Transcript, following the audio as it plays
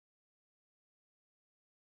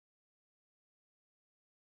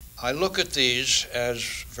I look at these as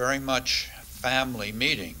very much family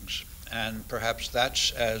meetings, and perhaps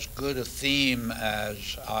that's as good a theme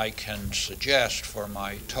as I can suggest for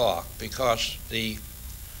my talk, because the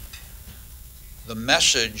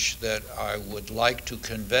message that I would like to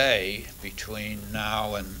convey between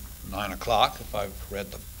now and 9 o'clock, if I've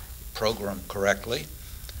read the program correctly,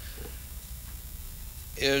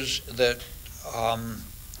 is that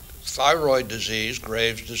thyroid disease,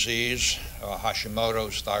 Graves' disease,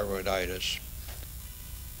 Hashimoto's thyroiditis,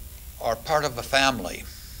 are part of a family.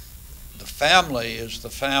 The family is the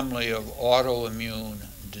family of autoimmune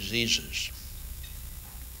diseases.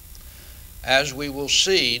 As we will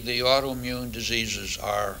see, the autoimmune diseases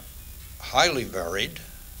are highly varied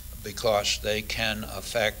because they can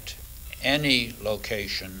affect any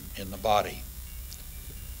location in the body.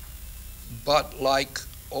 But like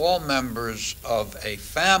all members of a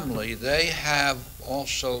family, they have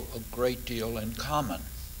also a great deal in common.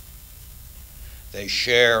 They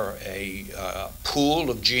share a pool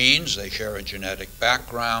of genes, they share a genetic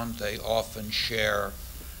background, they often share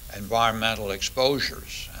environmental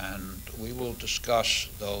exposures, and we will discuss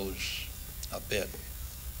those a bit.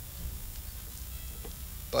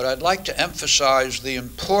 But I'd like to emphasize the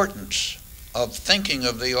importance of thinking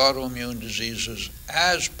of the autoimmune diseases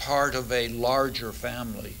as part of a larger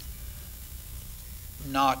family,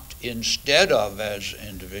 not instead of as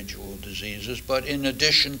individual diseases, but in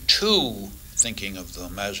addition to thinking of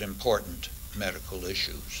them as important medical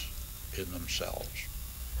issues in themselves.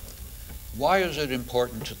 Why is it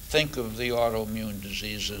important to think of the autoimmune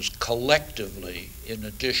diseases collectively in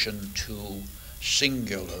addition to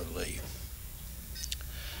singularly?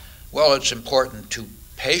 Well, it's important to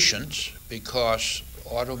patients because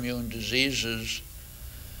autoimmune diseases,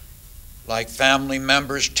 like family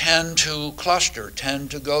members, tend to cluster,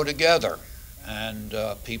 tend to go together. And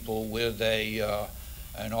people with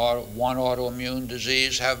one autoimmune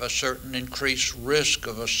disease have a certain increased risk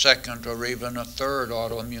of a second or even a third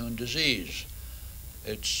autoimmune disease.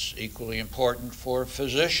 It's equally important for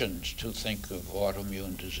physicians to think of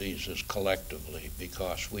autoimmune diseases collectively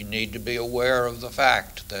because we need to be aware of the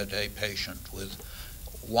fact that a patient with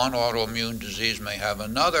one autoimmune disease may have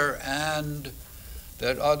another, and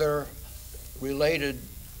that other related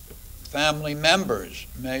family members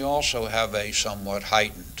may also have a somewhat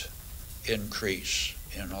heightened increase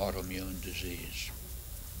in autoimmune disease.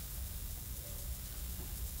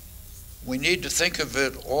 We need to think of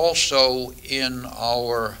it also in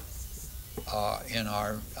our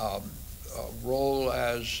role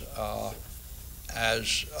as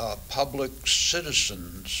public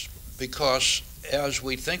citizens, because as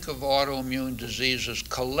we think of autoimmune diseases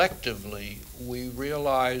collectively, we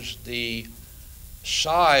realize the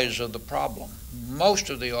size of the problem. Most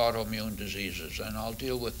of the autoimmune diseases, and I'll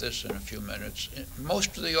deal with this in a few minutes,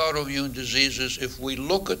 most of the autoimmune diseases, if we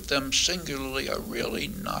look at them singularly, are really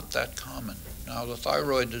not that common. Now, the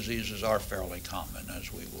thyroid diseases are fairly common,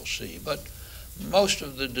 as we will see, but most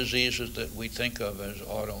of the diseases that we think of as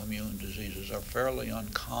autoimmune diseases are fairly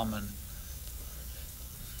uncommon.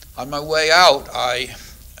 On my way out, I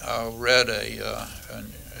read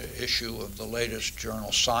an issue of the latest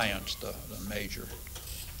journal Science, the major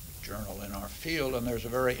journal in our field, and there's a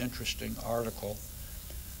very interesting article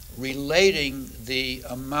relating the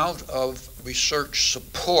amount of research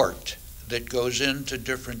support that goes into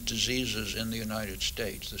different diseases in the United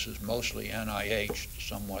States. This is mostly NIH,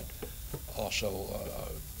 somewhat also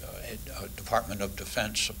Department of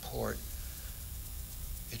Defense support.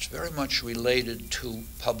 It's very much related to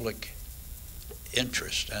public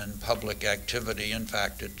interest and public activity. In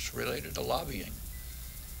fact, it's related to lobbying.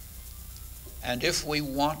 And if we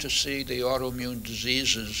want to see the autoimmune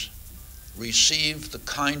diseases receive the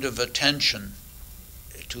kind of attention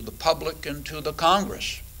to the public and to the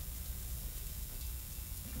Congress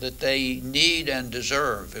that they need and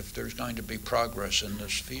deserve if there's going to be progress in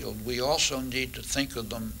this field, we also need to think of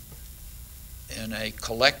them in a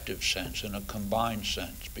collective sense, in a combined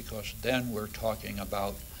sense, because then we're talking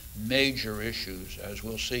about major issues, as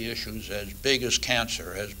we'll see, issues as big as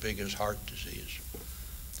cancer, as big as heart disease.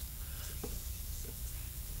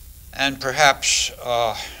 And perhaps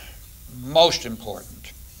most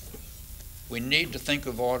important, we need to think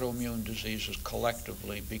of autoimmune diseases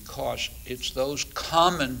collectively because it's those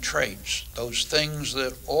common traits, those things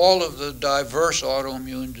that all of the diverse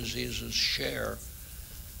autoimmune diseases share,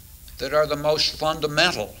 that are the most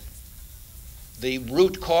fundamental, the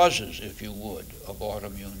root causes, if you would, of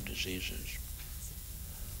autoimmune diseases.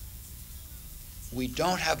 We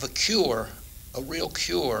don't have a cure, a real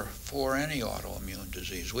cure for any autoimmune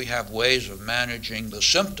disease. We have ways of managing the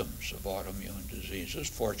symptoms of autoimmune diseases.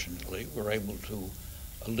 Fortunately, we're able to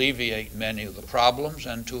alleviate many of the problems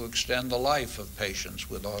and to extend the life of patients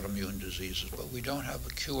with autoimmune diseases. But we don't have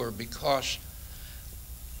a cure because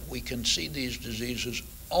we can see these diseases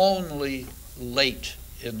only late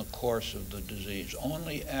in the course of the disease,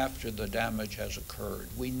 only after the damage has occurred.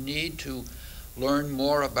 We need to learn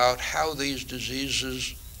more about how these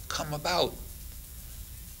diseases come about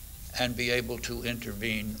and be able to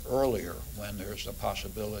intervene earlier when there's the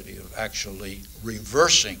possibility of actually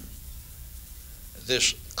reversing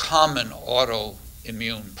this common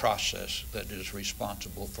autoimmune process that is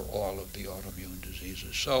responsible for all of the autoimmune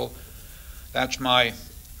diseases. So that's my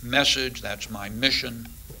message, that's my mission,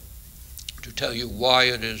 to tell you why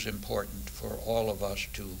it is important for all of us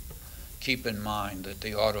to keep in mind that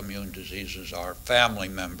the autoimmune diseases are family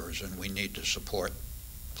members and we need to support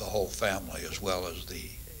the whole family as well as the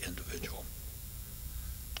individual.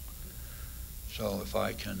 So if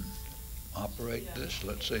I can operate this,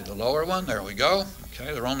 let's see, the lower one, there we go.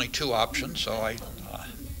 Okay, there are only two options, so I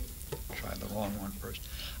try the wrong one first.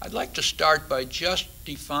 I'd like to start by just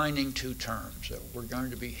defining two terms that we're going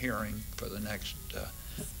to be hearing for the next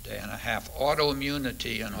day and a half: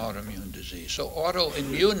 autoimmunity and autoimmune disease. So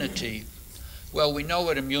autoimmunity, well, we know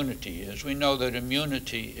what immunity is. We know that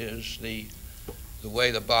immunity is the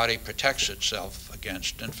way the body protects itself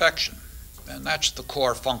against infection. And that's the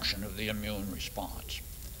core function of the immune response.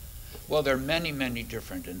 Well, there are many, many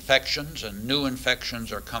different infections, and new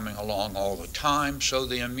infections are coming along all the time, so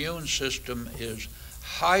the immune system is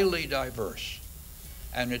highly diverse,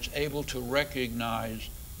 and it's able to recognize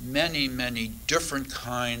many, many different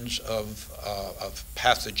kinds of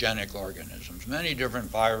pathogenic organisms, many different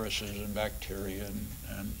viruses and bacteria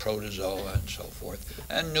and protozoa and so forth.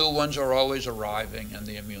 And new ones are always arriving, and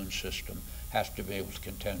the immune system has to be able to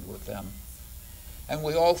contend with them. And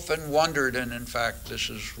we often wondered, and in fact this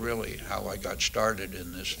is really how I got started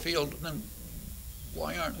in this field, then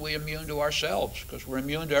why aren't we immune to ourselves? Because we're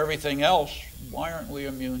immune to everything else. Why aren't we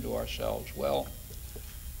immune to ourselves? Well,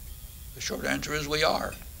 the short answer is we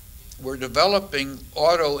are. We're developing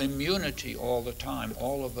autoimmunity all the time.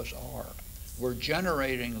 All of us are. We're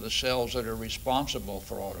generating the cells that are responsible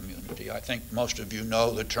for autoimmunity. I think most of you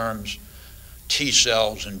know the terms T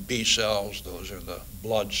cells and B cells. Those are the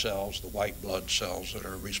blood cells, the white blood cells that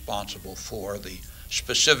are responsible for the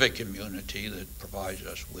specific immunity that provides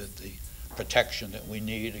us with the protection that we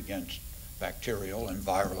need against bacterial and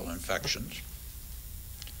viral infections.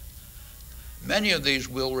 Many of these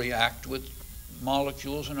will react with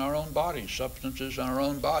molecules in our own bodies, substances in our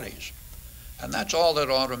own bodies. And that's all that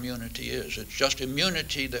autoimmunity is. It's just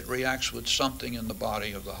immunity that reacts with something in the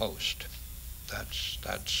body of the host. That's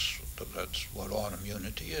what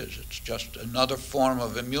autoimmunity is. It's just another form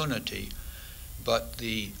of immunity, but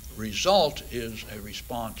the result is a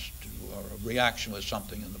response to or a reaction with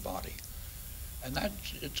something in the body. And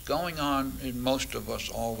it's going on in most of us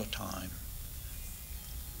all the time.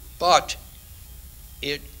 But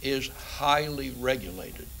it is highly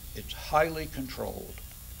regulated. It's highly controlled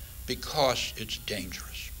because it's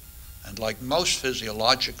dangerous. And like most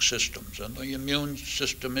physiologic systems, and the immune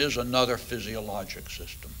system is another physiologic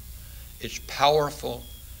system, it's powerful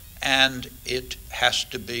and it has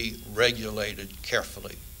to be regulated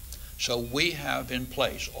carefully. So we have in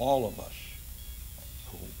place, all of us,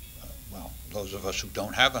 those of us who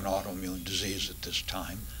don't have an autoimmune disease at this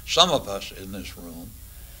time, some of us in this room,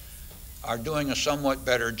 are doing a somewhat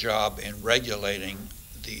better job in regulating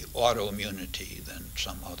the autoimmunity than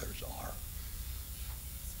some others are.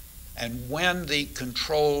 And when the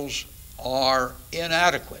controls are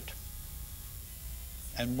inadequate,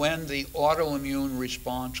 and when the autoimmune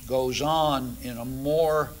response goes on in a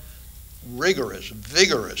more rigorous,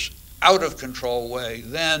 vigorous, out-of-control way,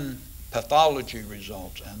 then pathology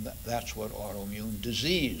results, and that's what autoimmune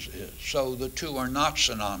disease is. So the two are not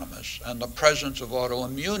synonymous, and the presence of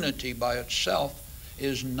autoimmunity by itself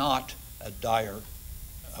is not a dire,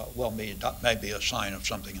 maybe a sign of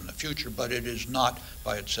something in the future, but it is not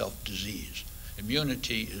by itself disease.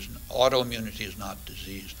 Autoimmunity is not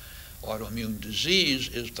disease. Autoimmune disease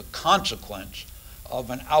is the consequence of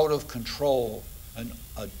an out-of-control,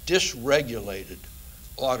 a dysregulated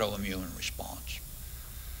autoimmune response.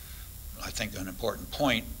 I think an important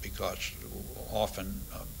point, because often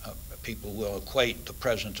people will equate the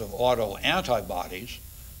presence of autoantibodies,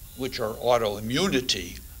 which are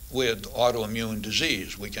autoimmunity, with autoimmune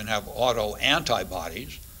disease. We can have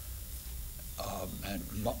autoantibodies,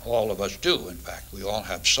 and all of us do, in fact. We all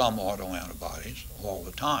have some autoantibodies all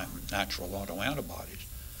the time, natural autoantibodies.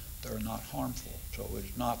 They're not harmful. So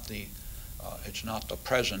it's not the It's not the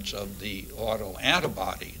presence of the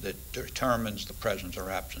autoantibody that determines the presence or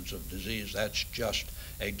absence of disease. That's just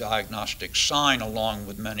a diagnostic sign along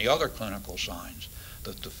with many other clinical signs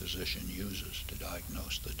that the physician uses to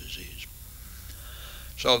diagnose the disease.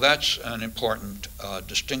 So that's an important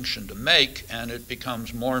distinction to make, and it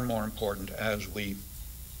becomes more and more important as we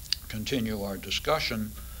continue our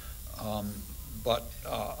discussion,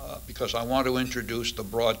 because I want to introduce the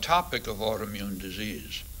broad topic of autoimmune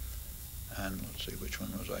disease. And let's see, which one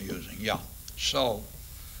was I using? Yeah. So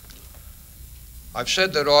I've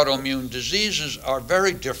said that autoimmune diseases are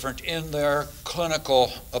very different in their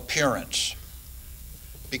clinical appearance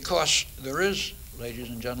because there is, ladies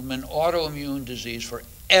and gentlemen, autoimmune disease for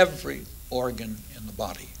every organ in the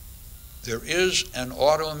body. There is an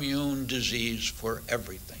autoimmune disease for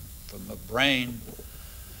everything, from the brain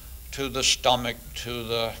to the stomach, to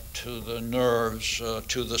the nerves,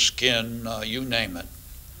 to the skin, you name it.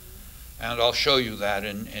 And I'll show you that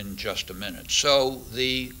in just a minute. So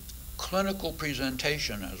the clinical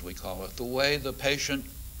presentation, as we call it, the way the patient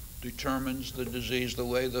determines the disease, the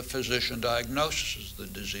way the physician diagnoses the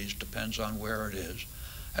disease, depends on where it is.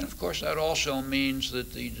 And of course that also means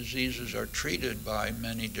that the diseases are treated by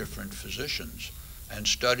many different physicians and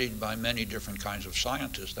studied by many different kinds of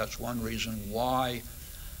scientists. That's one reason why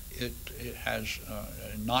it has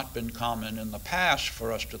not been common in the past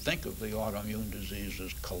for us to think of the autoimmune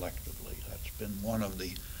diseases collectively. That's been one of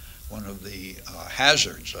the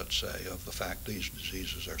hazards, let's say, of the fact these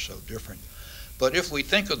diseases are so different. But if we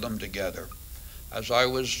think of them together, as I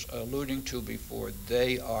was alluding to before,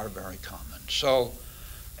 they are very common. So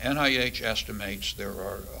NIH estimates there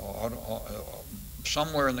are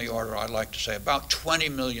somewhere in the order, I'd like to say, about 20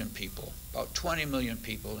 million people. About 20 million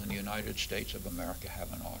people in the United States of America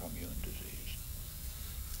have an autoimmune disease.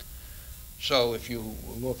 So if you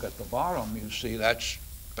look at the bottom, you see that's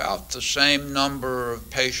about the same number of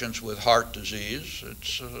patients with heart disease.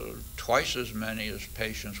 It's twice as many as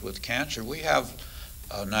patients with cancer. We have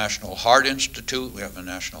a National Heart Institute, we have a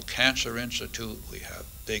National Cancer Institute, we have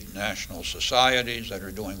big national societies that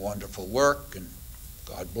are doing wonderful work, and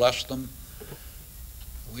God bless them.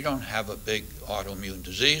 We don't have a big autoimmune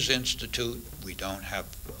disease institute. We don't have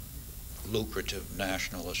lucrative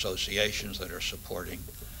national associations that are supporting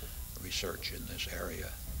research in this area.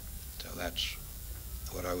 So that's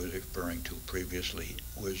what I was referring to previously,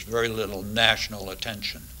 was very little national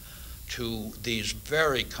attention to these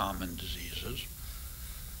very common diseases.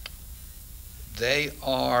 They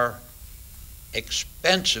are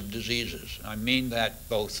expensive diseases. I mean that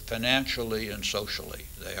both financially and socially.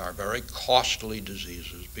 They are very costly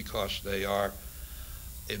diseases because they are,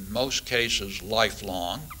 in most cases,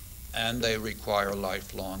 lifelong, and they require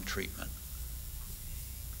lifelong treatment.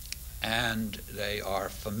 And they are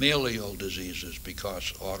familial diseases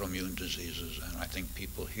because autoimmune diseases, and I think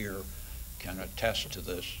people here can attest to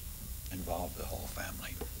this, involve the whole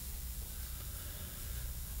family.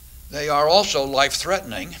 They are also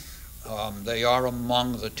life-threatening. They are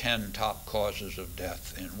among the 10 top causes of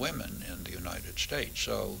death in women in the United States.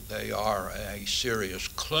 So they are a serious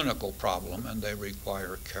clinical problem, and they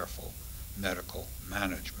require careful medical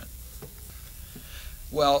management.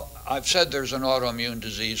 Well, I've said there's an autoimmune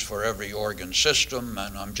disease for every organ system,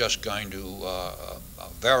 and I'm just going to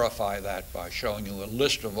verify that by showing you a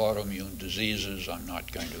list of autoimmune diseases. I'm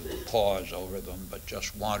not going to pause over them, but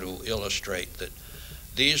just want to illustrate that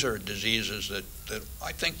these are diseases that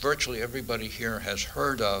I think virtually everybody here has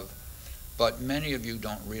heard of, but many of you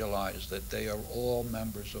don't realize that they are all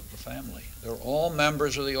members of the family. They're all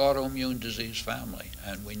members of the autoimmune disease family,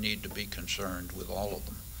 and we need to be concerned with all of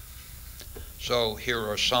them. So here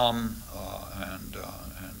are some, and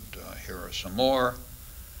here are some more.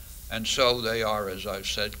 And so they are, as I've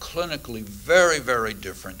said, clinically very, very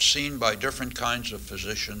different, seen by different kinds of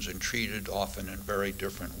physicians and treated often in very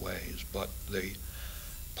different ways. But the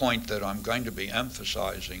point that I'm going to be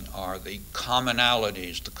emphasizing are the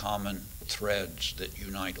commonalities, the common threads that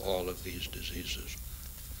unite all of these diseases.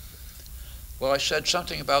 Well, I said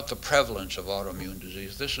something about the prevalence of autoimmune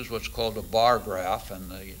disease. This is what's called a bar graph, and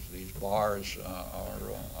these bars are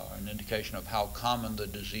an indication of how common the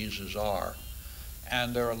diseases are.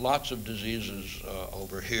 And there are lots of diseases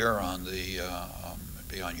over here on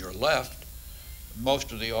on your left.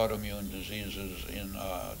 Most of the autoimmune diseases in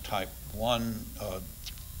type 1,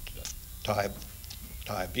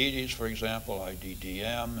 diabetes, for example,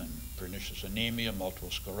 IDDM, and pernicious anemia, multiple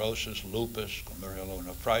sclerosis, lupus,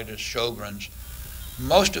 glomerulonephritis, Sjogren's.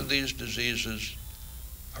 Most of these diseases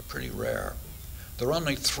are pretty rare. There are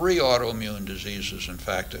only 3 autoimmune diseases, in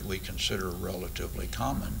fact, that we consider relatively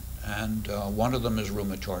common, and one of them is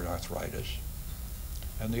rheumatoid arthritis.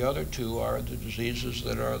 And the other two are the diseases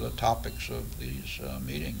that are the topics of these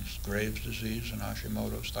meetings, Graves' disease and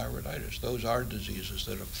Hashimoto's thyroiditis. Those are diseases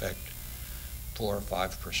that affect 4 or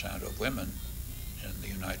 5% of women in the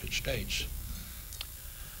United States.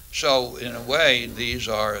 So in a way, these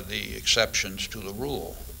are the exceptions to the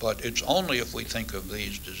rule. But it's only if we think of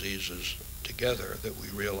these diseases together that we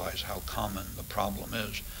realize how common the problem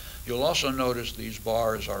is. You'll also notice these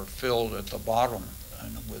bars are filled at the bottom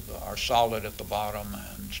and are solid at the bottom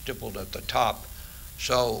and stippled at the top.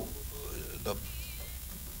 So the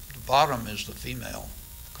bottom is the female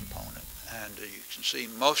component. And you can see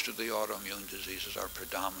most of the autoimmune diseases are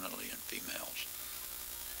predominantly in females.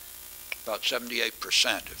 About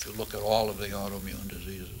 78%, if you look at all of the autoimmune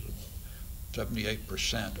diseases,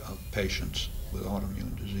 78% of patients with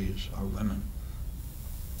autoimmune disease are women.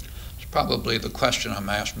 It's probably the question I'm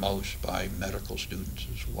asked most by medical students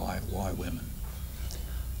is why women?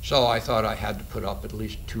 So I thought I had to put up at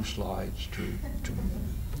least 2 slides to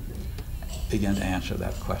begin to answer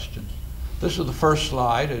that question. This is the first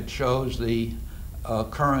slide. It shows the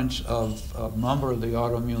occurrence of a number of the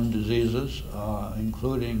autoimmune diseases,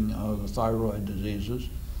 including the thyroid diseases.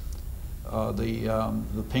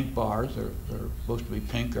 The pink bars, they're supposed to be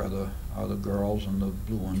pink, are the girls, and the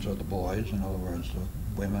blue ones are the boys. In other words,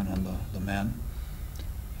 the women and the men.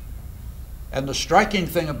 And the striking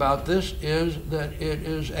thing about this is that it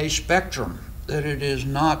is a spectrum, that it is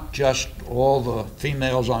not just all the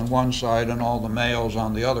females on one side and all the males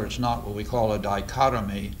on the other. It's not what we call a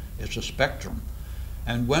dichotomy, it's a spectrum.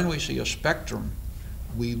 And when we see a spectrum,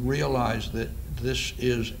 we realize that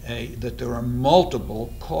that there are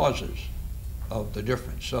multiple causes of the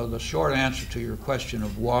difference. So the short answer to your question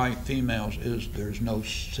of why females is there's no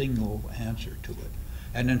single answer to it.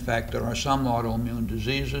 And in fact, there are some autoimmune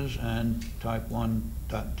diseases, and type 1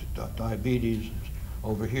 diabetes is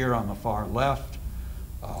over here on the far left.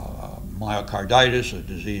 Myocarditis, a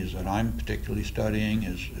disease that I'm particularly studying,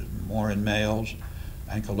 is more in males.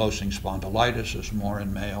 Ankylosing spondylitis is more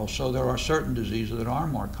in males. So there are certain diseases that are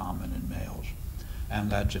more common in males,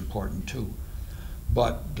 and that's important too.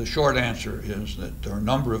 But the short answer is that there are a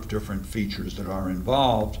number of different features that are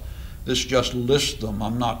involved. This just lists them.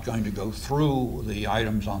 I'm not going to go through the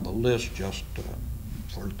items on the list just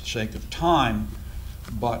for the sake of time,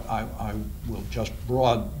 but I will just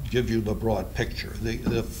give you the broad picture.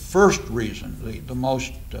 The first reason, the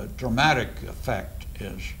most dramatic effect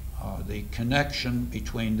is the connection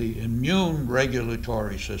between the immune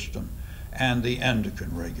regulatory system and the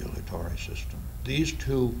endocrine regulatory system. These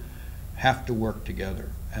two have to work together,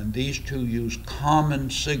 and these two use common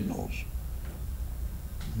signals.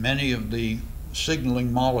 Many of the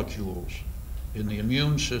signaling molecules in the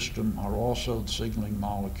immune system are also signaling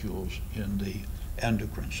molecules in the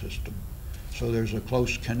endocrine system. So there's a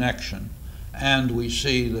close connection, and we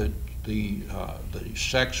see that the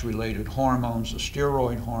sex-related hormones, the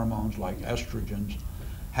steroid hormones like estrogens,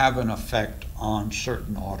 have an effect on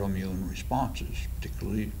certain autoimmune responses,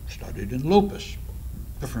 particularly studied in lupus,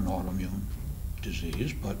 different autoimmune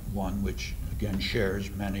disease, but one which again shares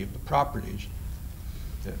many of the properties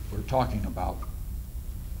that we're talking about.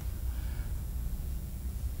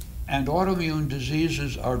 And autoimmune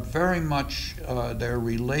diseases are very much, they're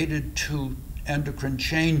related to endocrine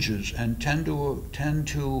changes and tend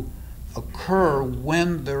to occur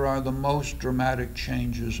when there are the most dramatic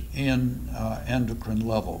changes in endocrine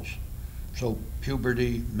levels. So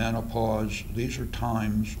puberty, menopause, these are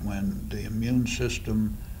times when the immune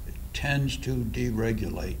system tends to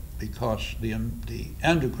deregulate because the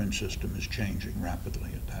endocrine system is changing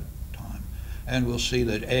rapidly at that time. And we'll see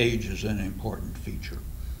that age is an important feature.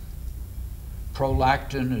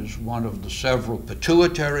 Prolactin is one of the several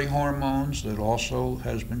pituitary hormones that also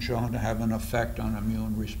has been shown to have an effect on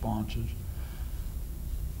immune responses.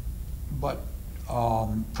 But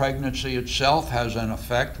pregnancy itself has an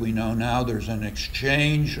effect. We know now there's an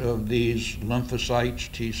exchange of these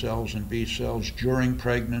lymphocytes, T cells and B cells, during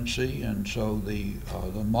pregnancy, and so the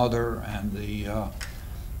mother and the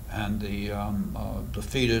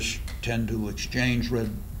fetus tend to exchange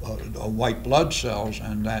white blood cells,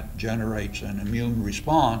 and that generates an immune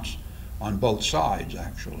response on both sides,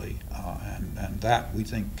 actually, and that we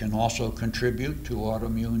think can also contribute to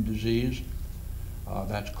autoimmune disease.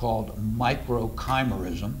 That's called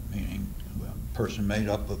microchimerism, meaning a person made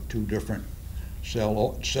up of two different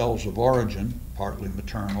cells of origin, partly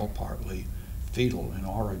maternal, partly fetal in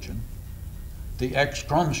origin. The X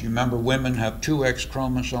chromosome, remember women have 2 X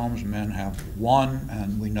chromosomes, men have 1,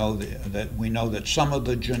 and we know that some of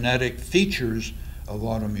the genetic features of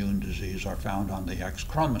autoimmune disease are found on the X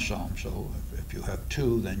chromosome. So if you have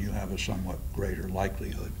 2, then you have a somewhat greater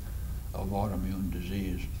likelihood of autoimmune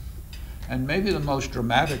disease. And maybe the most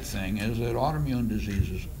dramatic thing is that autoimmune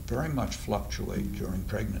diseases very much fluctuate during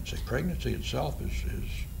pregnancy. Pregnancy itself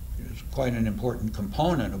is quite an important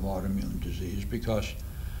component of autoimmune disease because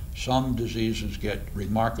some diseases get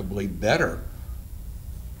remarkably better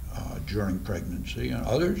during pregnancy, and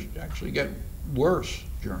others actually get worse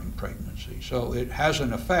during pregnancy. So it has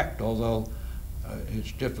an effect, although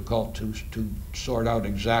it's difficult to sort out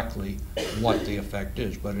exactly what the effect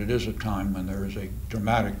is, but it is a time when there is a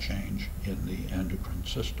dramatic change in the endocrine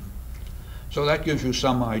system. So that gives you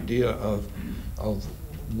some idea of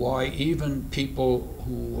why even people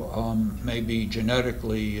who may be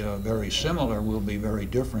genetically very similar will be very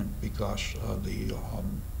different because the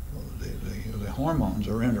hormones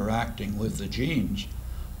are interacting with the genes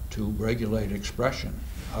to regulate expression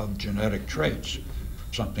of genetic traits,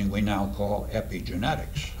 something we now call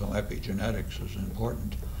epigenetics. So epigenetics is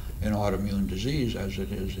important in autoimmune disease as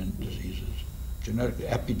it is in diseases.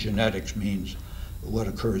 Epigenetics means what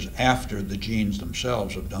occurs after the genes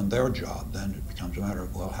themselves have done their job. Then it becomes a matter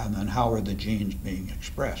of, well, how are the genes being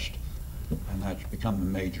expressed? And that's become a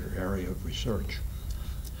major area of research.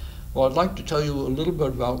 Well, I'd like to tell you a little bit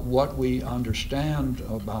about what we understand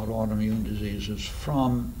about autoimmune diseases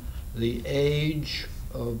from the age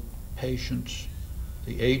of patients,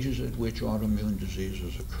 the ages at which autoimmune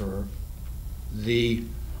diseases occur, the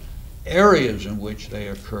areas in which they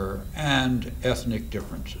occur, and ethnic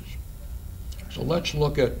differences. So let's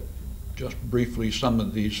look at just briefly some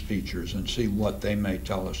of these features and see what they may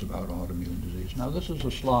tell us about autoimmune disease. Now, this is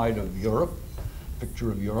a slide of Europe, picture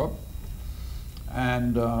of Europe,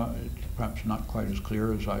 and it's perhaps not quite as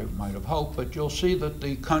clear as I might have hoped, but you'll see that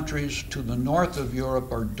the countries to the north of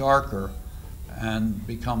Europe are darker and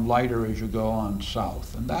become lighter as you go on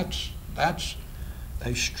south. And that's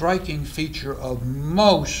a striking feature of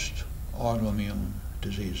most autoimmune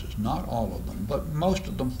diseases. Not all of them, but most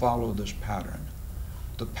of them follow this pattern.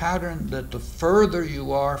 The pattern that the further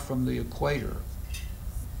you are from the equator,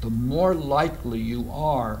 the more likely you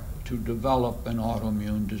are to develop an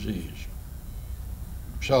autoimmune disease.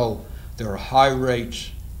 So there are high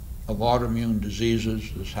rates of autoimmune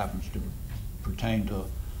diseases. This happens to pertain to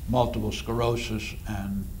multiple sclerosis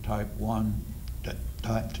and type 1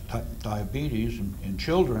 diabetes in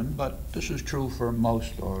children, but this is true for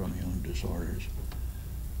most autoimmune disorders.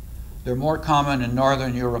 They're more common in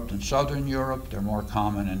Northern Europe than Southern Europe. They're more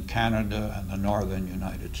common in Canada and the Northern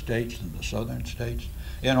United States than the Southern states.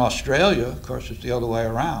 In Australia, of course, it's the other way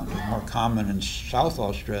around. They're more common in South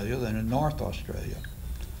Australia than in North Australia.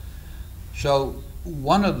 So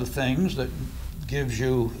one of the things that gives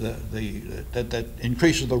you that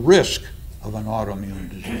increases the risk of an autoimmune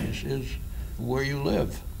disease is where you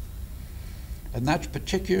live. And that's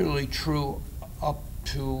particularly true up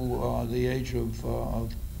to the age of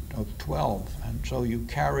 12. And so you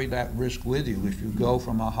carry that risk with you. If you go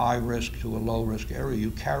from a high risk to a low risk area,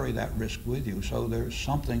 you carry that risk with you. So there's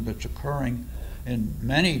something that's occurring in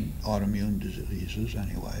many autoimmune diseases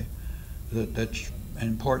anyway, that's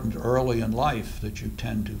important early in life that you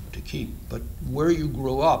tend to keep. But where you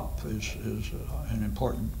grew up is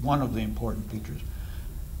one of the important features.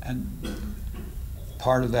 And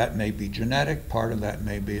part of that may be genetic, part of that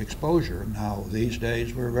may be exposure. Now, these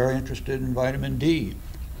days we're very interested in vitamin D.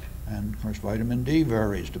 And of course, vitamin D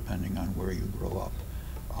varies depending on where you grow up.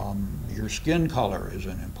 Your skin color is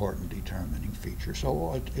an important determining feature.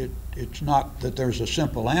 So it's not that there's a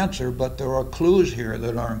simple answer, but there are clues here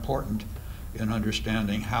that are important in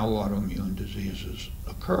understanding how autoimmune diseases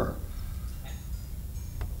occur.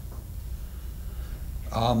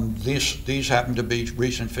 These happen to be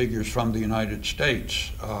recent figures from the United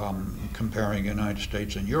States, comparing the United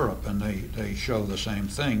States and Europe, and they show the same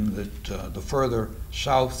thing, that the further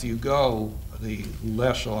south you go, the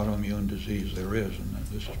less autoimmune disease there is. And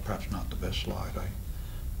this is perhaps not the best slide.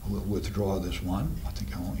 I will withdraw this one. I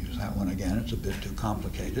think I won't use that one again. It's a bit too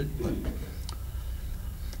complicated. But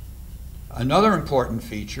another important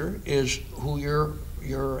feature is who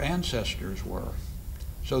your ancestors were.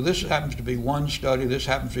 So this happens to be one study. This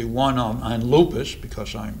happens to be one on lupus,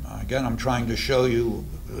 because I'm trying to show you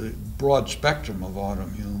a broad spectrum of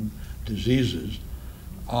autoimmune diseases.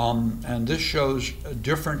 And this shows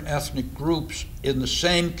different ethnic groups in the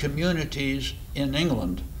same communities in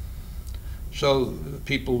England. So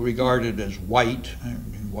people regarded as white,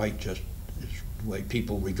 and white just is the way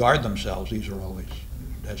people regard themselves. These are always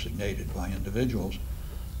designated by individuals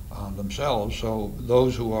themselves. So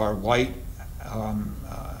those who are white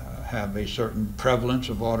have a certain prevalence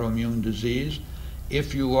of autoimmune disease.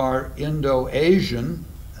 If you are Indo-Asian,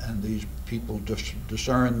 and these people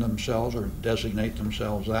discern themselves or designate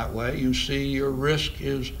themselves that way, you see your risk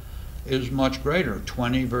is is much greater,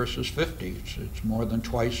 20 versus 50. It's more than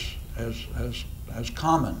twice as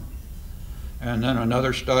common. And then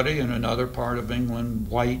another study in another part of England,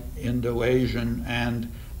 white, Indo-Asian,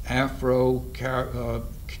 and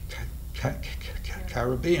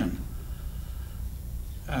Afro-Caribbean.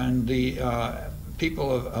 And the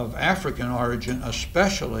people of African origin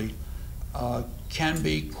especially can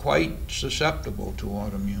be quite susceptible to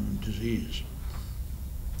autoimmune disease.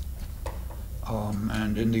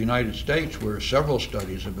 And in the United States, where several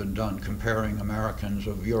studies have been done comparing Americans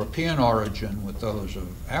of European origin with those of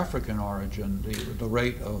African origin, the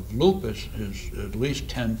rate of lupus is at least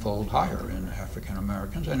tenfold higher in African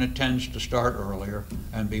Americans, and it tends to start earlier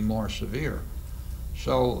and be more severe.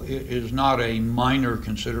 So it is not a minor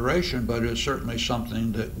consideration, but it is certainly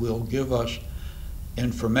something that will give us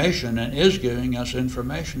information, and is giving us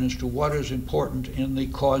information as to what is important in the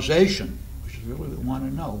causation. Really want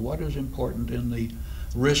to know what is important in the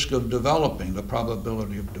risk of developing, the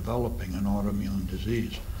probability of developing an autoimmune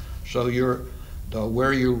disease. So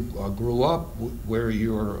where you grew up, where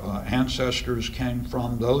your ancestors came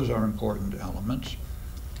from, those are important elements.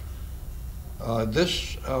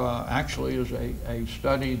 This actually is a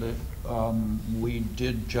study that we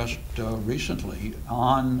did just recently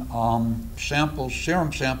on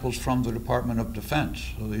serum samples from the Department of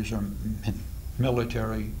Defense. So these are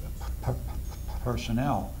military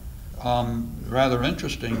personnel. Rather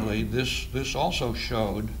interestingly, this also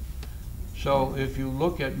showed, so if you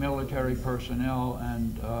look at military personnel,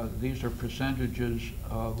 and these are percentages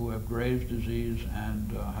who have Graves' disease and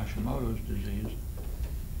Hashimoto's disease.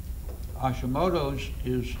 Hashimoto's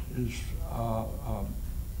is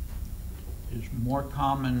more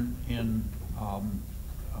common in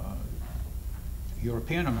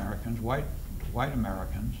European Americans, white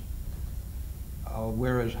Americans,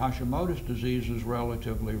 whereas Hashimoto's disease is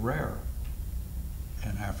relatively rare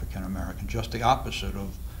in African Americans, just the opposite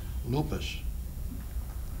of lupus.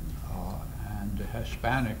 And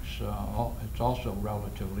Hispanics, it's also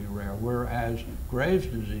relatively rare, whereas Graves'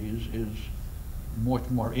 disease is much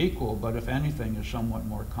more equal, but if anything is somewhat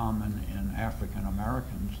more common in African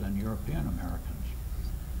Americans than European Americans.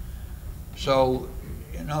 So,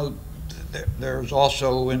 you know, there's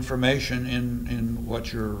also information in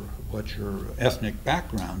what your ethnic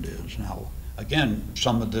background is. Now, again,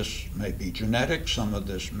 some of this may be genetic, some of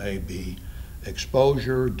this may be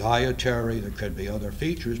exposure, dietary, there could be other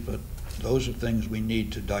features, but those are things we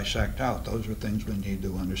need to dissect out. Those are things we need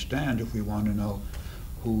to understand if we want to know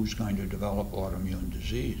who's going to develop autoimmune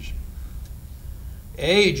disease.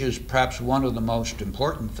 Age is perhaps one of the most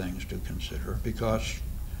important things to consider, because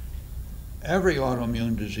every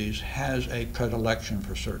autoimmune disease has a predilection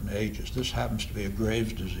for certain ages. This happens to be a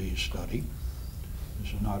Graves' disease study.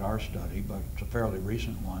 This is not our study, but it's a fairly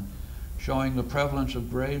recent one, showing the prevalence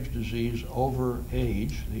of Graves' disease over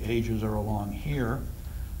age. The ages are along here.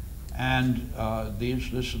 And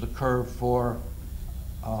this is the curve for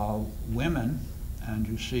women. And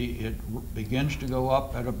you see it begins to go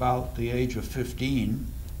up at about the age of 15,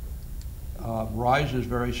 rises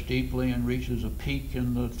very steeply and reaches a peak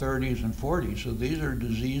in the 30s and 40s. So these are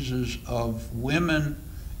diseases of women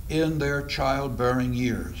in their childbearing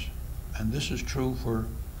years. And this is true for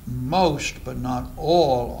most, but not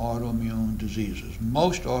all, autoimmune diseases.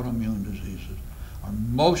 Most autoimmune diseases are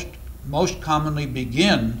most commonly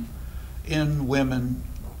begin in women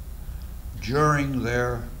during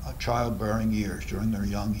their childbearing years, during their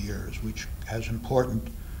young years, which has important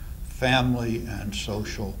family and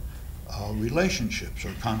social relationships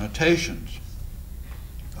or connotations.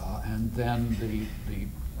 And then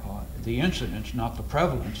the incidence, not the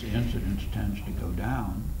prevalence, the incidence tends to go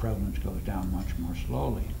down. Prevalence goes down much more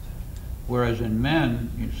slowly. Whereas in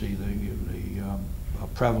men, you see the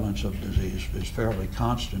prevalence of disease is fairly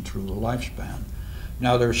constant through the lifespan.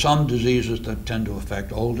 Now, there are some diseases that tend to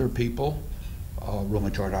affect older people.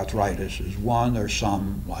 Rheumatoid arthritis is one. There's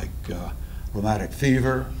some, like rheumatic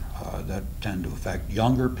fever, that tend to affect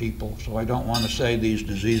younger people. So I don't want to say these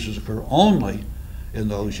diseases occur only in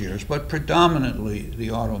those years, but predominantly the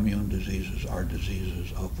autoimmune diseases are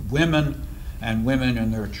diseases of women, and women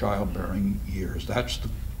in their childbearing years. That's the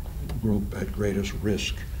group at greatest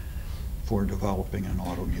risk for developing an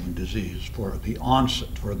autoimmune disease, for the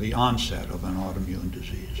onset of an autoimmune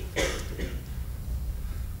disease.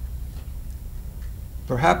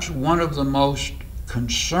 Perhaps one of the most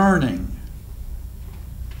concerning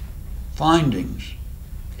findings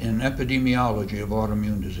in epidemiology of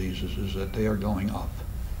autoimmune diseases is that they are going up.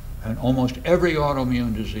 And almost every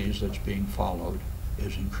autoimmune disease that's being followed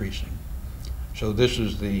is increasing. So this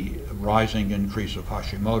is the rising increase of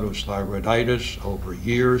Hashimoto's thyroiditis over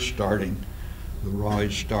years, starting The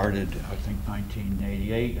rise started, I think,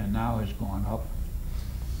 1988, and now has gone up.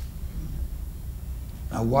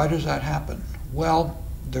 Now, why does that happen? Well,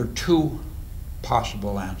 there are two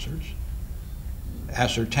possible answers: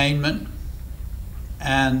 ascertainment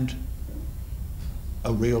and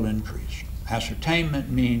a real increase. Ascertainment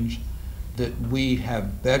means that we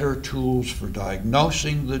have better tools for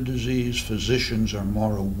diagnosing the disease. Physicians are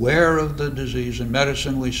more aware of the disease. In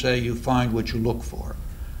medicine, we say you find what you look for.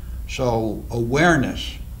 So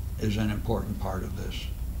awareness is an important part of this.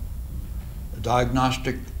 The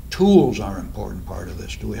diagnostic tools are an important part of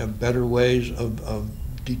this. Do we have better ways of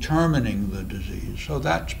determining the disease? So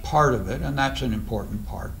that's part of it, and that's an important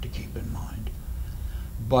part to keep in mind.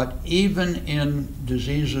 But even in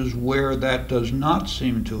diseases where that does not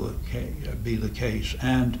seem to be the case,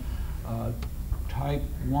 and type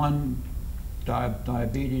 1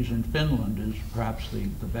 diabetes in Finland is perhaps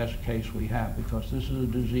the best case we have, because this is a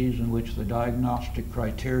disease in which the diagnostic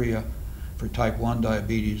criteria for type 1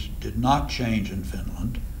 diabetes did not change in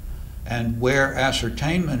Finland, and where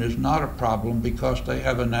ascertainment is not a problem because they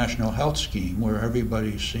have a national health scheme where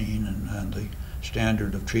everybody's seen and the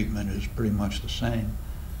standard of treatment is pretty much the same.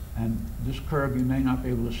 And this curve you may not be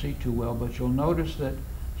able to see too well, but you'll notice that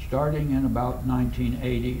starting in about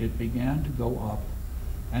 1980, it began to go up,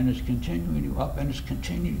 and it's continuing to go up, and it's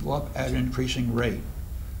continuing to go up at an increasing rate.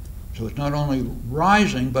 So it's not only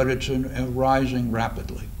rising, but it's rising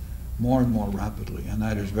rapidly, more and more rapidly, and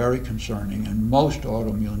that is very concerning, and most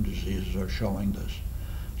autoimmune diseases are showing this.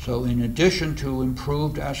 So in addition to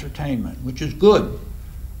improved ascertainment, which is good,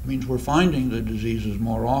 it means we're finding the diseases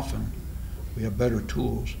more often, we have better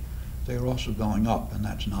tools, they're also going up, and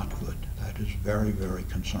that's not good. That is very, very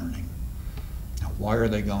concerning. Now, why are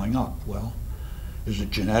they going up? Well, is it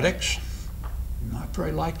genetics? Not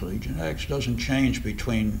very likely. Genetics doesn't change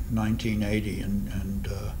between 1980 and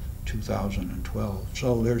 2012.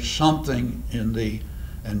 So there's something in the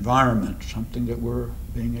environment, something that we're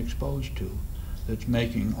being exposed to, that's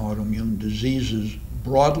making autoimmune diseases,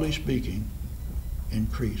 broadly speaking,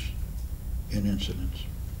 increase in incidence.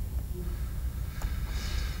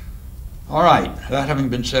 All right, that having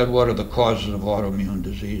been said, what are the causes of autoimmune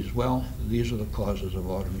disease? Well, these are the causes of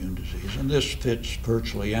autoimmune disease, and this fits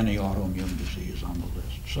virtually any autoimmune disease on the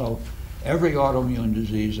list. So every autoimmune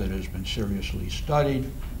disease that has been seriously studied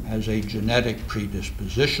has a genetic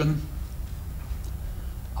predisposition.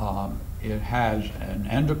 It has an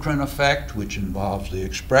endocrine effect, which involves the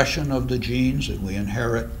expression of the genes that we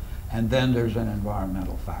inherit, and then there's an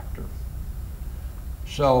environmental factor.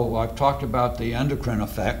 So I've talked about the endocrine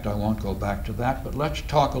effect. I won't go back to that, but let's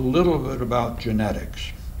talk a little bit about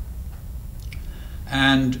genetics.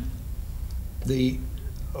 And the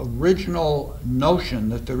original notion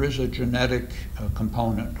that there is a genetic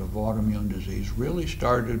component of autoimmune disease really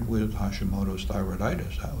started with Hashimoto's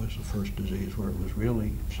thyroiditis. That was the first disease where it was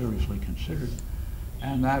really seriously considered.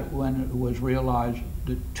 And that when it was realized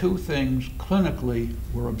that two things clinically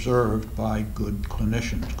were observed by good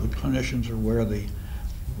clinicians. Good clinicians are where the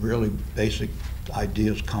really basic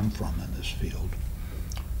ideas come from in this field.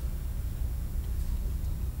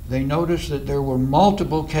 They noticed that there were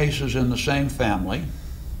multiple cases in the same family,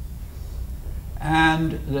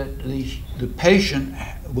 and that the patient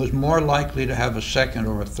was more likely to have a second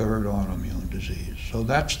or a third autoimmune disease. So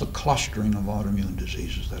that's the clustering of autoimmune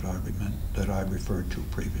diseases that I referred to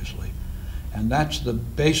previously. And that's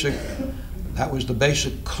that was the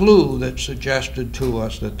basic clue that suggested to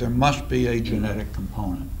us that there must be a genetic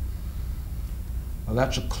component. Well,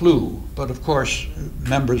 that's a clue, but of course,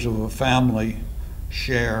 members of a family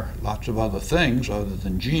share lots of other things other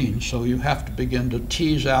than genes, so you have to begin to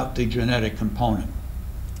tease out the genetic component.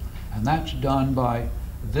 And that's done by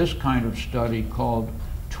this kind of study called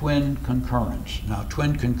twin concurrence. Now,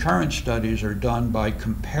 twin concurrence studies are done by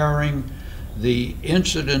comparing the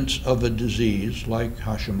incidence of a disease like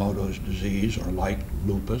Hashimoto's disease or like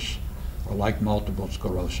lupus or like multiple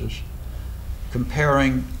sclerosis,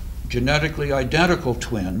 comparing genetically identical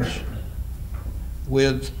twins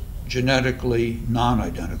with genetically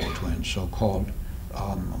non-identical twins, so-called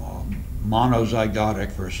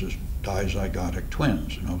monozygotic versus dizygotic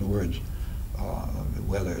twins. In other words,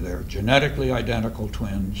 whether they're genetically identical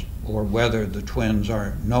twins or whether the twins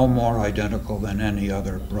are no more identical than any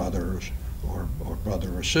other brothers or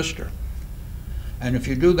brother or sister. And if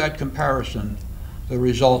you do that comparison, the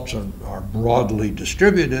results are broadly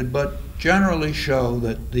distributed, but generally show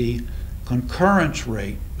that the concurrence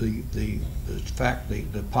rate, the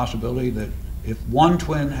possibility that if one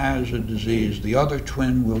twin has a disease, the other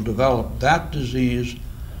twin will develop that disease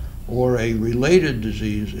or a related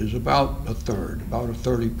disease is about a third, about a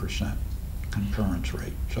 30% concurrence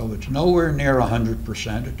rate. So it's nowhere near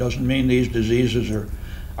 100%. It doesn't mean these diseases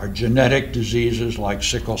are genetic diseases like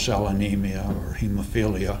sickle cell anemia or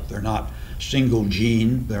hemophilia. They're not single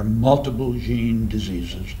gene, they're multiple gene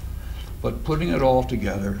diseases. But putting it all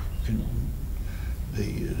together,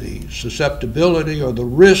 the susceptibility or the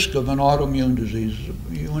risk of an autoimmune disease,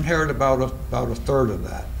 you inherit about a third of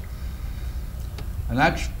that. And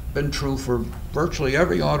that's been true for virtually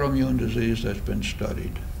every autoimmune disease that's been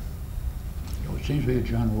studied. So it seems to be a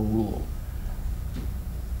general rule.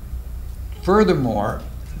 Furthermore,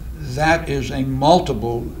 that is a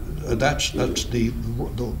multiple,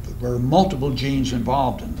 there are multiple genes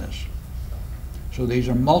involved in this. So these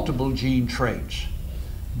are multiple gene traits.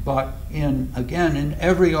 But again, in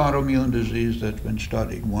every autoimmune disease that's been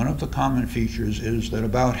studied, one of the common features is that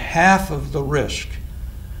about half of the risk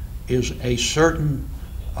is a certain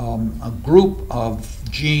a group of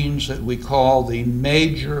genes that we call the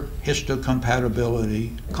major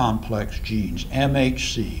histocompatibility complex genes,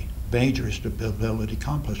 MHC, major histocompatibility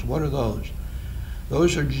complex. What are those?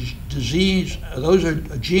 Those are genes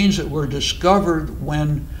that were discovered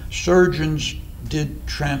when surgeons did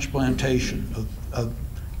transplantation of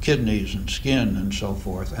kidneys and skin and so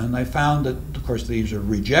forth, and they found that, of course, these are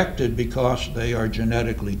rejected because they are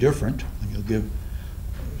genetically different. When you give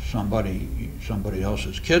somebody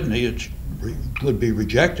else's kidney, it would be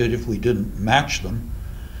rejected if we didn't match them,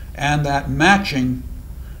 and that matching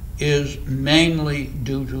is mainly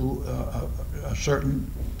due to a certain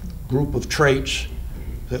group of traits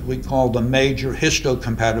that we call the major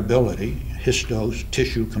histocompatibility, histose,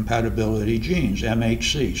 tissue compatibility genes,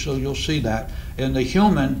 MHC. So you'll see that. In the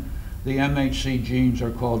human, the MHC genes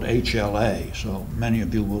are called HLA, so many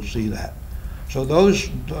of you will see that. So those,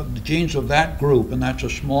 the genes of that group, and that's a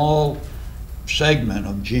small segment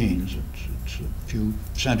of genes, it's a few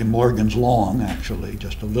centimorgans long actually,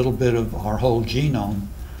 just a little bit of our whole genome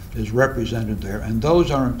is represented there, and those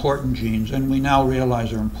are important genes, and we now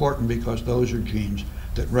realize they're important because those are genes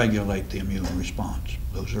that regulate the immune response.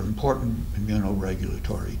 Those are important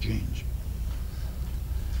immunoregulatory genes.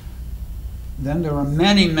 Then there are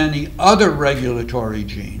many, many other regulatory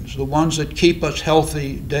genes, the ones that keep us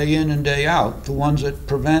healthy day in and day out, the ones that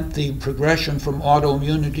prevent the progression from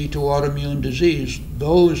autoimmunity to autoimmune disease.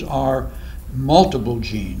 Those are multiple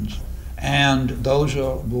genes, and those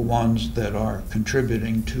are the ones that are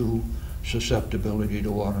contributing to susceptibility to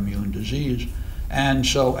autoimmune disease. And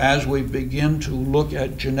so as we begin to look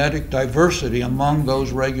at genetic diversity among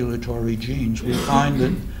those regulatory genes, we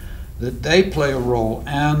find that they play a role,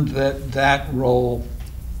 and that role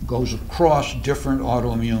goes across different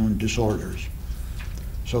autoimmune disorders.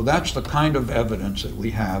 So that's the kind of evidence that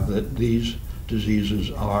we have that these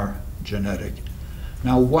diseases are genetic.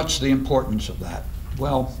 Now, what's the importance of that?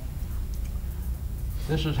 Well,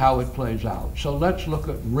 this is how it plays out. So let's look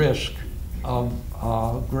at risk of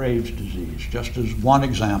Graves' disease, just as one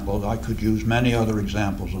example. I could use many other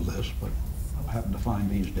examples of this, but I happen to find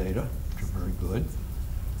these data, which are very good.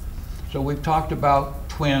 So we've talked about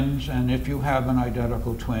twins, and if you have an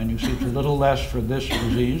identical twin, you see it's a little less for this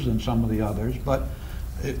disease than some of the others, but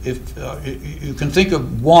if you can think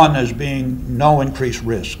of one as being no increased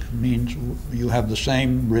risk, means you have the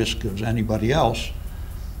same risk as anybody else.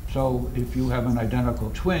 So if you have an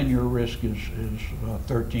identical twin, your risk is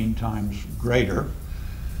 13 times greater.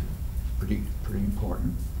 Pretty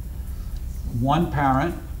important. One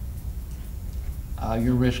parent,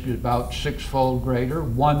 your risk is about 6-fold greater.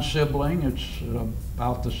 One sibling, it's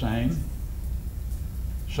about the same.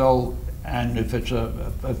 So, and if it's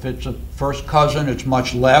a first cousin, it's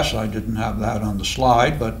much less. I didn't have that on the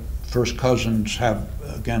slide, but first cousins have,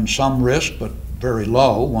 again, some risk, but very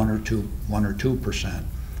low, 1 or 2%.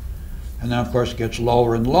 And then, of course, it gets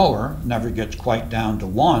lower and lower. Never gets quite down to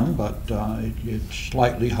 1, but it's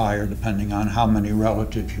slightly higher depending on how many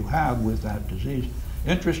relatives you have with that disease.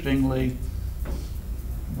 Interestingly,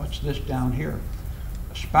 what's this down here?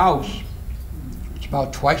 A spouse, it's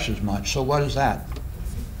about twice as much. So what is that?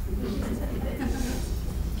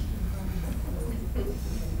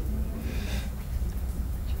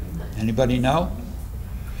 Anybody know?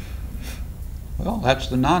 Well, that's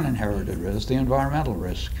the non-inherited risk, the environmental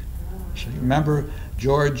risk. So you remember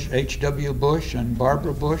George H.W. Bush and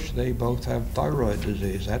Barbara Bush? They both have thyroid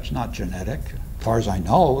disease. That's not genetic. As far as I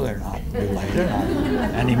know, they're not related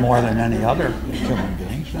any more than any other human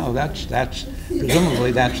beings. No, that's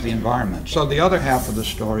presumably that's the environment. So the other half of the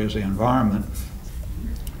story is the environment.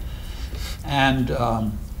 And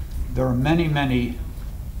there are many, many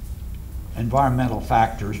environmental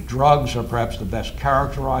factors. Drugs are perhaps the best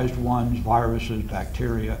characterized ones, viruses,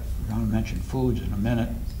 bacteria. I'm going to mention foods in a minute.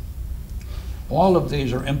 All of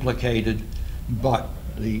these are implicated But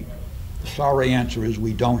the sorry answer is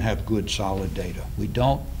we don't have good solid data. We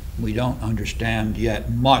don't understand yet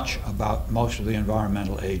much about most of the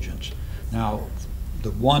environmental agents. Now,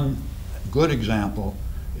 the one good example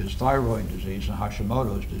is thyroid disease and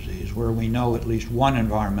Hashimoto's disease, where we know at least one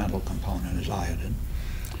environmental component is iodine.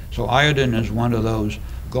 So iodine is one of those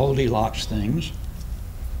Goldilocks things.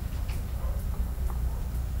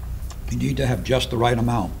 You need to have just the right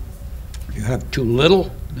amount. If you have too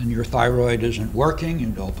little, then your thyroid isn't working, you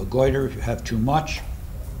develop a goiter. If you have too much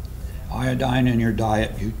iodine in your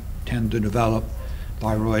diet, you tend to develop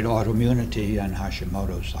thyroid autoimmunity and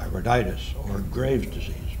Hashimoto's thyroiditis, or Graves'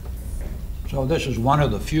 disease. So this is one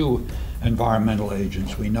of the few environmental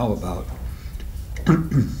agents we know about.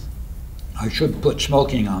 I should put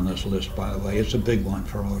smoking on this list, by the way. It's a big one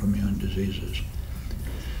for autoimmune diseases.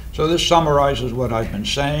 So this summarizes what I've been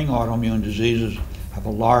saying. Autoimmune diseases have a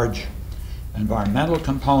large environmental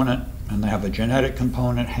component, and they have a genetic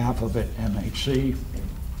component, half of it MHC,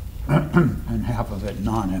 and half of it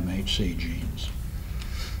non-MHC genes.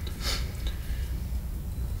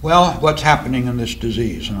 Well, what's happening in this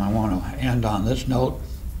disease? And I want to end on this note.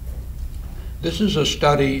 This is a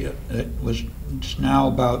study that was now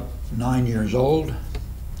about 9 years old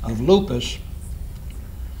of lupus,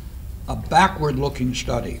 a backward-looking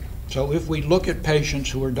study. So if we look at patients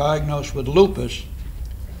who are diagnosed with lupus,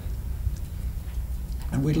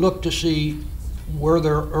 and we look to see were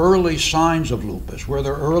there early signs of lupus, were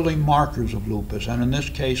there early markers of lupus, and in this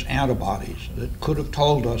case antibodies that could have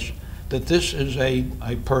told us that this is a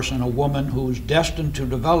person, a woman, who's destined to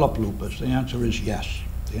develop lupus? The answer is yes.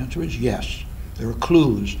 The answer is yes. There are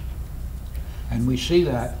clues. And we see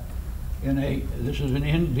that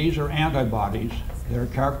these are antibodies. They're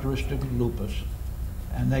characteristic of lupus.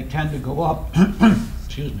 And they tend to go up,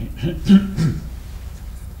 excuse me.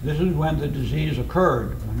 This is when the disease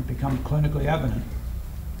occurred, when it becomes clinically evident.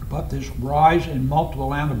 But this rise in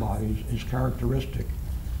multiple antibodies is characteristic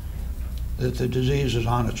that the disease is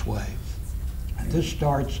on its way. And this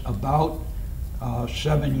starts about 6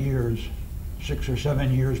 or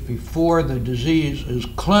 7 years before the disease is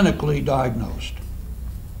clinically diagnosed.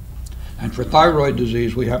 And for thyroid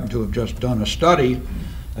disease, we happen to have just done a study,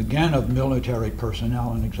 again, of military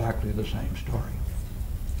personnel, in exactly the same story.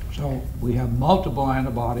 So we have multiple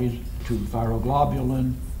antibodies to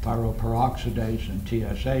thyroglobulin, thyroperoxidase, and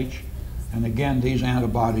TSH. And again, these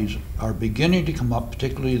antibodies are beginning to come up,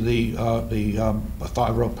 particularly the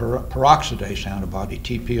thyroperoxidase antibody,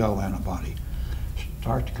 TPO antibody,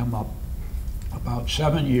 start to come up about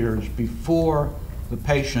 7 years before the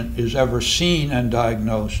patient is ever seen and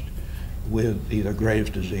diagnosed with either Graves'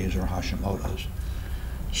 disease or Hashimoto's.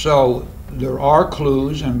 So there are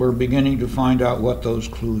clues, and we're beginning to find out what those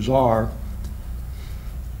clues are.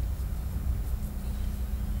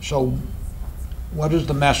 So what is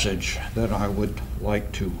the message that I would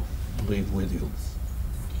like to leave with you?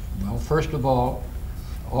 Well, first of all,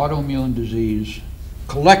 autoimmune disease,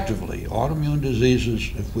 collectively, autoimmune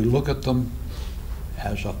diseases, if we look at them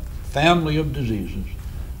as a family of diseases,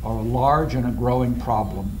 are a large and a growing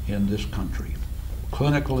problem in this country,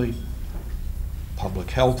 clinically, public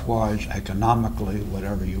health-wise, economically,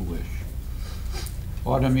 whatever you wish.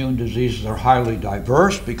 Autoimmune diseases are highly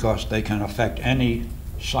diverse because they can affect any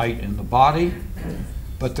site in the body,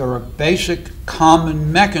 but there are basic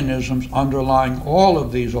common mechanisms underlying all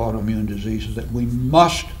of these autoimmune diseases that we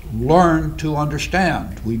must learn to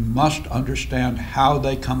understand. We must understand how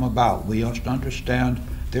they come about. We must understand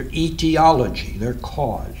their etiology, their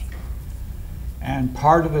cause. And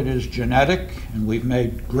part of it is genetic, and we've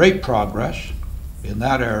made great progress in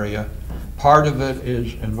that area. Part of it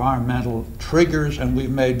is environmental triggers, and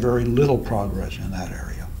we've made very little progress in that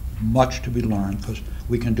area. Much to be learned, because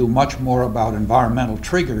we can do much more about environmental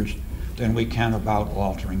triggers than we can about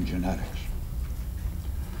altering genetics.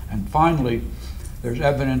 And finally, there's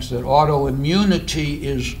evidence that autoimmunity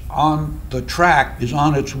is on the track, is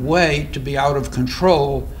on its way to be out of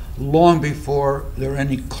control long before there are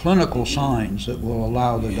any clinical signs that will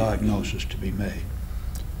allow the diagnosis to be made.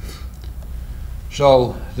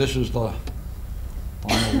 So this is the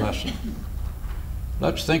final lesson.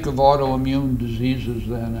 Let's think of autoimmune diseases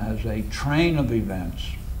then as a train of events.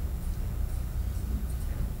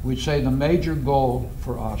 We'd say the major goal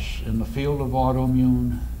for us in the field of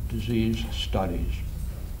autoimmune disease studies,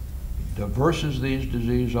 diverse as these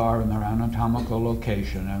diseases are in their anatomical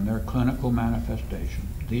location and their clinical manifestation,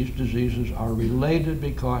 these diseases are related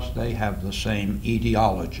because they have the same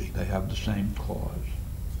etiology, they have the same cause.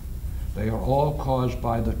 They are all caused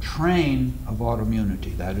by the train of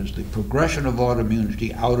autoimmunity, that is, the progression of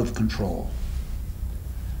autoimmunity out of control.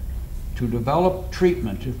 to develop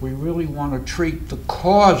treatment, if we really want to treat the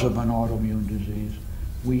cause of an autoimmune disease,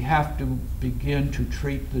 we have to begin to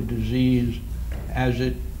treat the disease as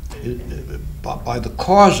by the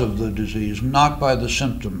cause of the disease, not by the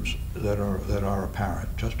symptoms that are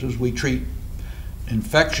apparent. Just as we treat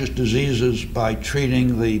infectious diseases by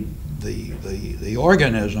treating the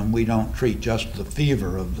organism, we don't treat just the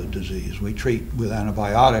fever of the disease. We treat with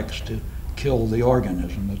antibiotics to kill the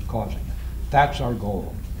organism that's causing it. That's our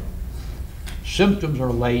goal. Symptoms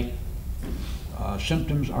are late.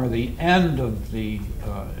 Symptoms are the end of the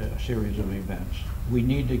series of events. We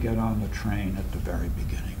need to get on the train at the very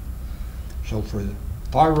beginning. So for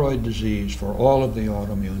thyroid disease, for all of the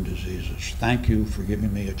autoimmune diseases, thank you for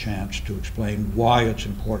giving me a chance to explain why it's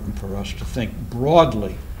important for us to think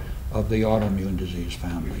broadly of the autoimmune disease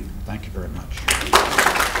family. Thank you very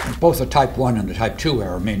much. Both the type 1 and the type 2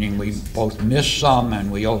 error, meaning we both miss some and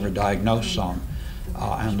we overdiagnose some.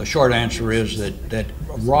 And the short answer is that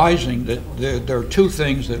there are two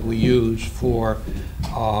things that we use for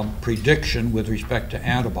prediction with respect to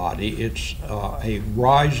antibody. It's a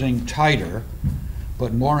rising titer,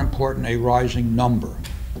 but more important, a rising number.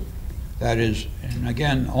 That is, and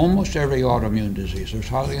again, almost every autoimmune disease, there's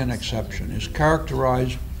hardly an exception, is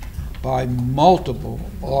characterized by multiple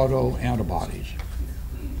autoantibodies.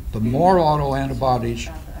 The more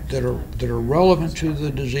autoantibodies that are relevant to the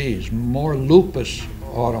disease, more lupus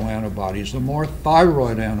autoantibodies, the more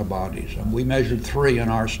thyroid antibodies, and we measured 3 in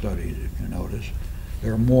our study, if you notice.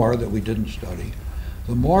 There are more that we didn't study.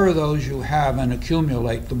 The more of those you have and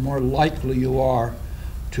accumulate, the more likely you are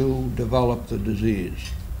to develop the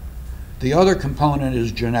disease. The other component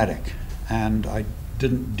is genetic, and I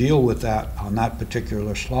didn't deal with that on that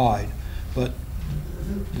particular slide, but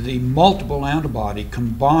the multiple antibody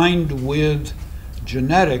combined with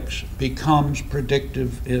genetics becomes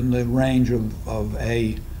predictive in the range of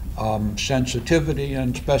a sensitivity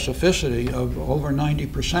and specificity of over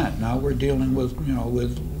 90%. Now we're dealing with,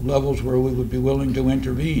 with levels where we would be willing to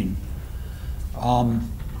intervene.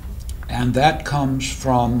 And that comes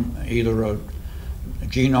from either a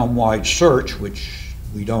genome-wide search, which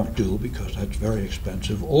we don't do because that's very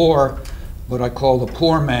expensive, or what I call the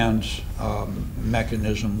poor man's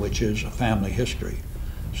mechanism, which is a family history.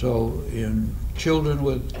 So in children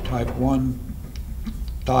with type 1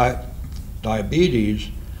 diabetes,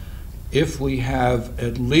 if we have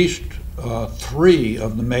at least 3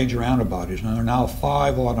 of the major antibodies, now there are now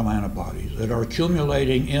 5 autoantibodies that are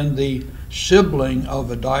accumulating in the sibling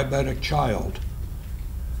of a diabetic child,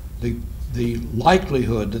 the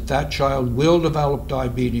likelihood that that child will develop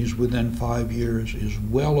diabetes within 5 years is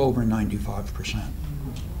well over 95%.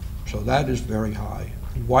 So that is very high.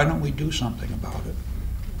 Why don't we do something about it?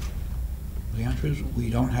 The answer is we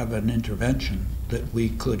don't have an intervention that we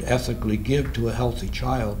could ethically give to a healthy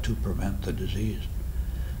child to prevent the disease.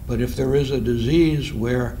 But if there is a disease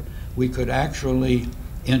where we could actually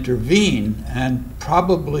intervene and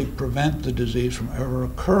probably prevent the disease from ever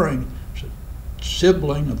occurring, it's a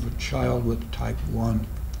sibling of a child with type 1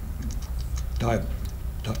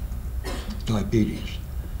 diabetes.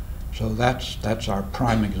 So that's our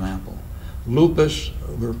prime example. Lupus,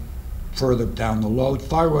 we're further down the road.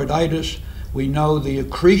 Thyroiditis, we know the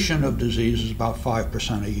accretion of disease is about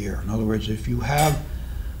 5% a year. In other words, if you have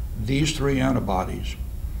these 3 antibodies,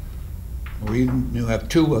 or even you have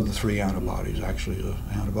 2 of the 3 antibodies, actually, the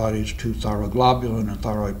antibodies to thyroglobulin and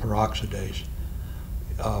thyroid peroxidase,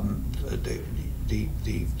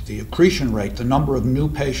 the accretion rate, the number of new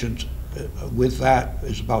patients with that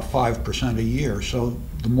is about 5% a year. So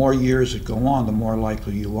the more years that go on, the more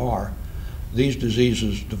likely you are. These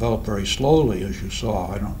diseases develop very slowly, as you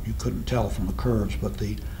saw. You couldn't tell from the curves, but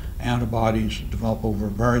the antibodies develop over a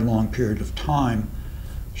very long period of time.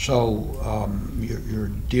 So you're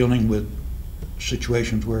dealing with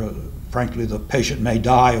situations where, frankly, the patient may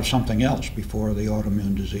die of something else before the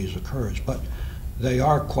autoimmune disease occurs. But they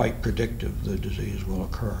are quite predictive. The disease will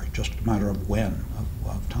occur. It's just a matter of when,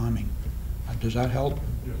 of timing. Does that help?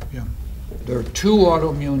 Yeah. There are 2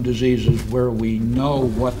 autoimmune diseases where we know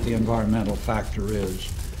what the environmental factor is.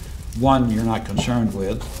 One you're not concerned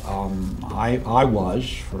with. I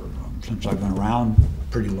was, since I've been around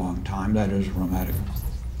a pretty long time, that is rheumatic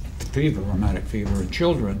fever. Rheumatic fever in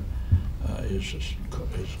children is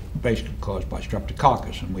basically caused by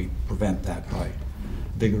streptococcus, and we prevent that by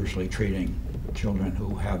vigorously treating children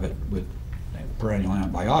who have it with perennial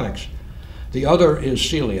antibiotics. The other is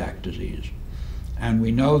celiac disease. And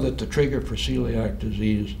we know that the trigger for celiac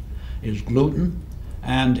disease is gluten.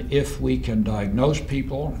 And if we can diagnose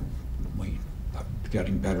people, we are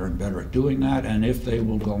getting better and better at doing that. And if they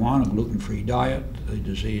will go on a gluten-free diet, the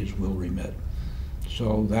disease will remit.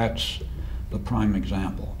 So that's the prime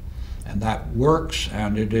example. And that works,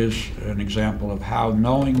 and it is an example of how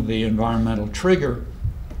knowing the environmental trigger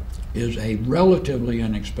is a relatively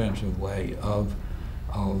inexpensive way of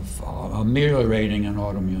ameliorating an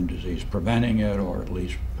autoimmune disease, preventing it, or at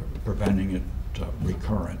least preventing its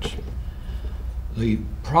recurrence. The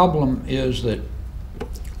problem is that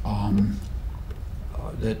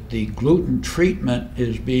that the gluten treatment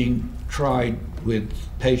is being tried with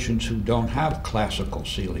patients who don't have classical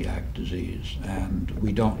celiac disease, and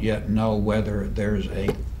we don't yet know whether there's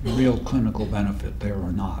a real clinical benefit there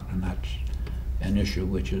or not, and that's an issue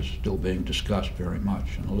which is still being discussed very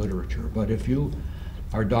much in the literature. But if you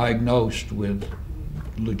are diagnosed with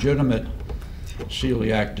legitimate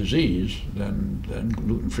celiac disease, then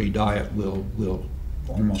gluten-free diet will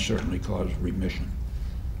almost certainly cause remission.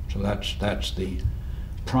 So that's the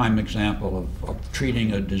prime example of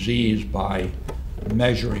treating a disease by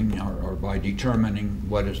measuring or by determining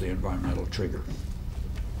what is the environmental trigger.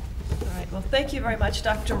 All right, well, thank you very much,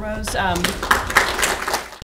 Dr. Rose.